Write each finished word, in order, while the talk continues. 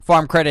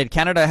Farm Credit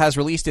Canada has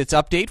released its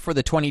update for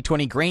the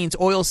 2020 grains,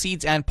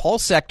 oilseeds, and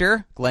pulse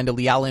sector. Glenda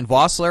Lee Allen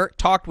Vossler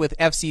talked with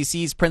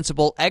FCC's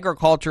principal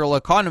agricultural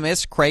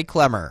economist, Craig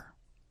Klemmer.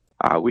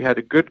 We had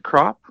a good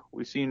crop.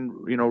 We've seen,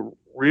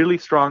 really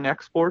strong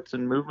exports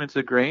and movements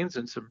of grains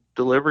and some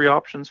delivery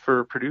options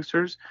for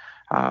producers.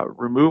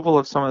 Removal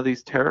of some of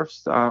these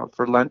tariffs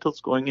for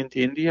lentils going into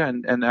India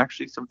and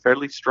actually some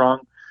fairly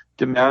strong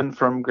demand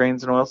from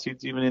grains and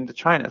oilseeds even into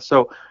China.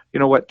 So,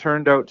 what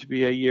turned out to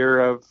be a year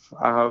of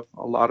a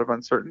lot of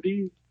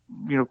uncertainty,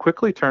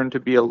 quickly turned to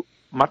be a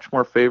much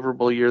more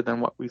favorable year than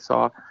what we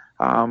saw,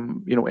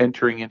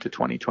 entering into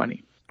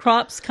 2020.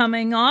 Crops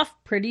coming off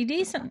pretty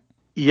decent.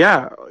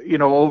 Yeah,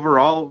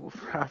 overall,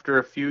 after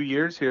a few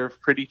years here of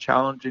pretty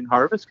challenging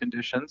harvest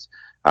conditions,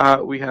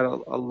 we had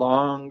a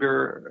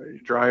longer,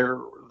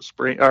 drier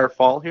spring or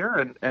fall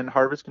here, and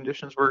harvest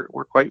conditions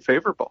were quite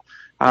favorable.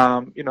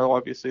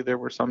 Obviously there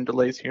were some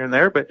delays here and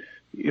there, but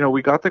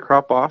we got the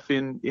crop off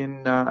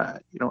in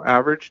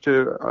average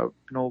to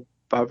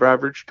above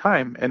average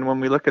time. And when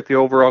we look at the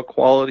overall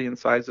quality and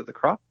size of the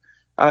crop,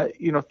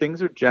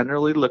 things are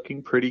generally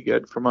looking pretty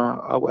good from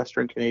a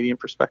Western Canadian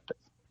perspective.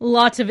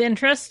 Lots of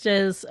interest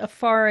as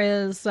far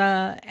as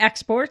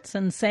exports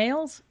and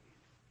sales.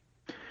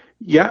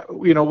 Yeah,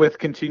 with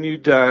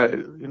continued,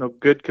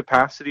 good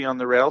capacity on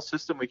the rail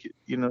system,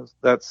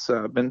 that's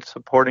been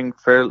supporting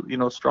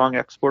strong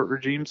export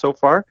regime so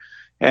far.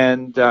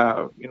 And,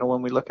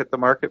 when we look at the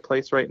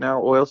marketplace right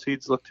now,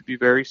 oilseeds look to be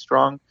very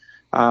strong.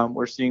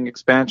 We're seeing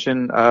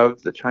expansion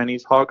of the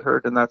Chinese hog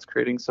herd, and that's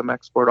creating some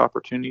export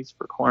opportunities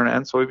for corn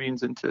and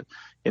soybeans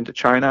into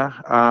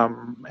China.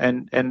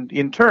 And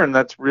in turn,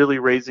 that's really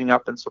raising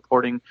up and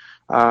supporting,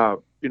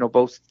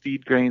 both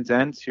feed grains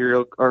and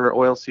cereal or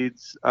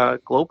oilseeds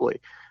globally.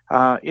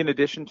 In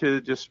addition to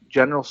just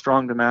general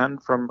strong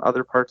demand from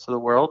other parts of the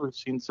world, we've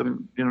seen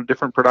some,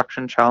 different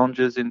production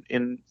challenges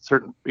in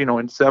certain,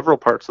 in several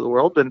parts of the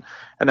world, and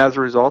as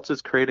a result,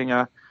 is creating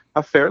a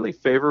fairly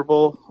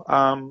favorable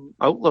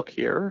outlook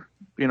here,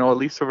 at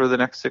least over the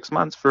next 6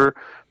 months for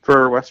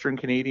Western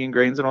Canadian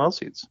grains and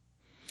oilseeds.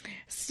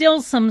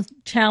 Still some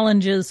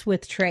challenges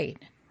with trade.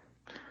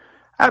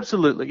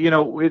 Absolutely.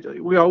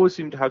 We always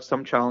seem to have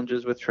some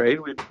challenges with trade.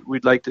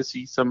 We'd like to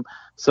see some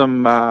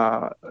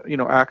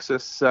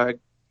access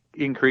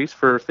increase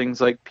for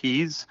things like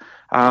peas,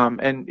 and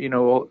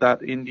that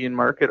Indian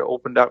market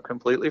opened up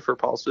completely for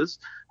pulses,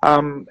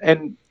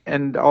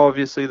 and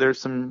obviously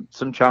there's some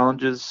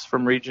challenges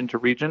from region to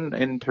region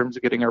in terms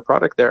of getting our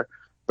product there.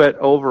 But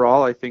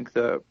overall, I think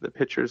the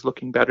picture is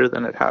looking better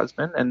than it has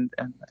been, and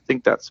I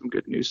think that's some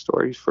good news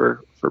stories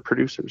for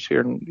producers here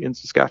in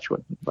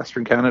Saskatchewan,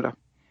 Western Canada.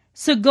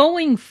 So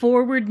going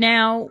forward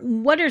now,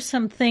 what are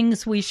some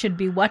things we should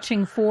be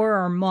watching for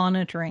or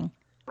monitoring?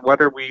 What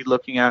are we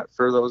looking at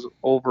for those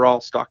overall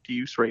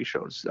stock-to-use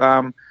ratios?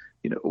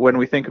 When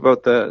we think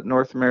about the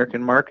North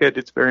American market,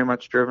 it's very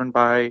much driven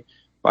by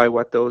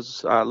what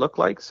those look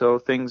like. So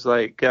things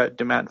like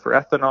demand for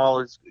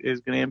ethanol is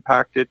going to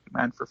impact it,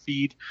 demand for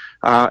feed,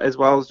 as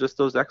well as just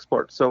those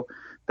exports. So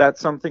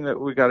that's something that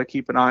we got to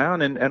keep an eye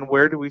on. And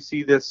where do we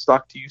see this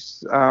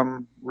stock-to-use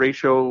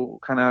ratio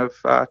kind of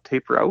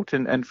taper out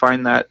and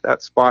find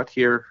that spot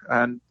here?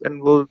 And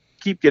we'll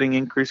keep getting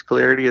increased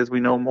clarity as we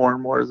know more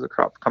and more as the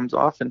crop comes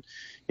off in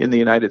the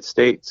United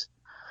States.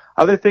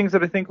 Other things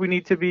that I think we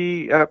need to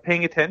be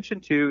paying attention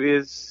to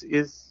is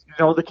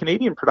the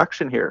Canadian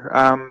production here.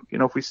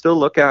 If we still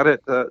look at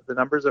it, the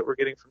numbers that we're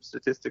getting from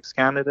Statistics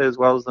Canada, as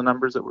well as the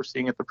numbers that we're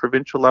seeing at the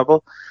provincial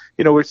level,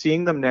 we're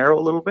seeing them narrow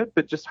a little bit,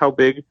 but just how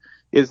big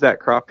is that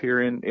crop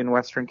here in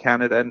Western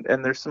Canada?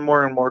 And there's some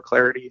more and more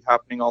clarity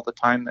happening all the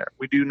time there.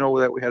 We do know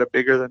that we had a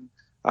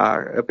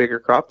bigger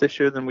crop this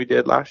year than we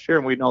did last year,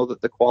 and we know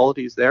that the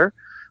quality is there.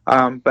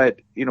 But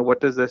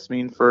what does this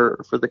mean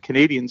for the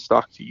Canadian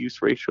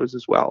stock-to-use ratios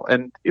as well?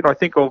 And I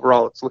think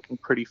overall it's looking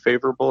pretty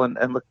favorable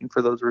and looking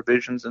for those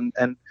revisions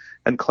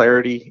and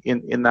clarity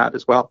in that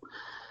as well.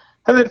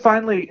 And then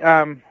finally,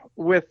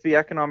 with the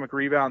economic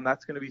rebound,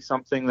 that's going to be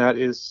something that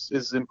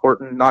is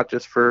important not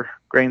just for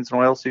grains and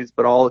oilseeds,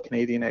 but all of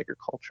Canadian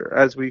agriculture.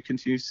 As we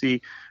continue to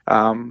see,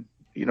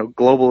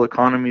 global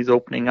economies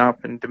opening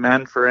up and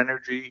demand for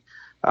energy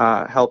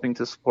helping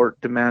to support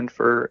demand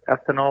for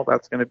ethanol,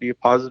 that's going to be a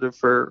positive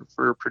for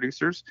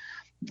producers.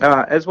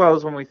 As well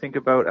as when we think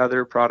about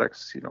other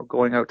products,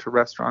 going out to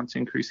restaurants,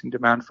 increasing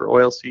demand for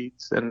oil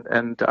seeds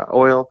and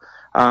oil,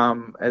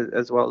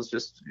 as well as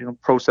just,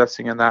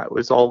 processing, and that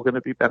was all going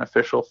to be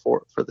beneficial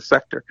for the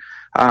sector.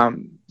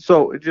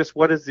 So just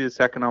what is this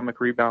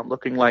economic rebound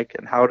looking like,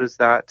 and how does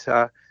that,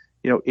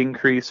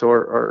 increase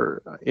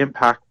or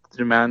impact the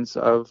demands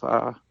of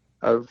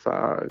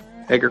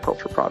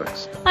agriculture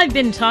products? I've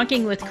been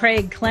talking with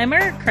Craig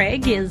Klemmer.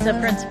 Craig is a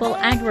principal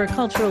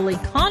agricultural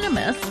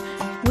economist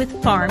with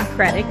Farm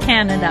Credit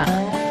Canada.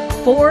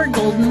 For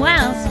Golden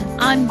West,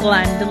 I'm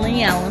Glenda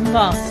Lee Allen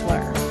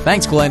Vossler.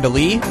 Thanks, Glenda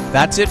Lee.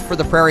 That's it for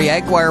the Prairie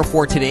Ag Wire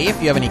for today.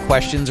 If you have any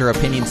questions or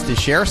opinions to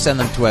share, send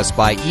them to us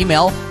by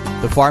email,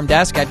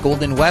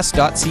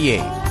 thefarmdesk@goldenwest.ca.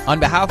 On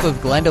behalf of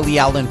Glenda Lee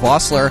Allen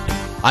Vossler,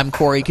 I'm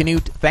Corey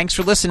Canute. Thanks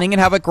for listening and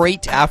have a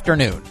great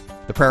afternoon.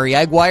 The Prairie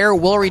Ag Wire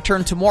will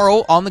return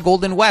tomorrow on the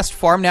Golden West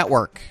Farm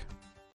Network.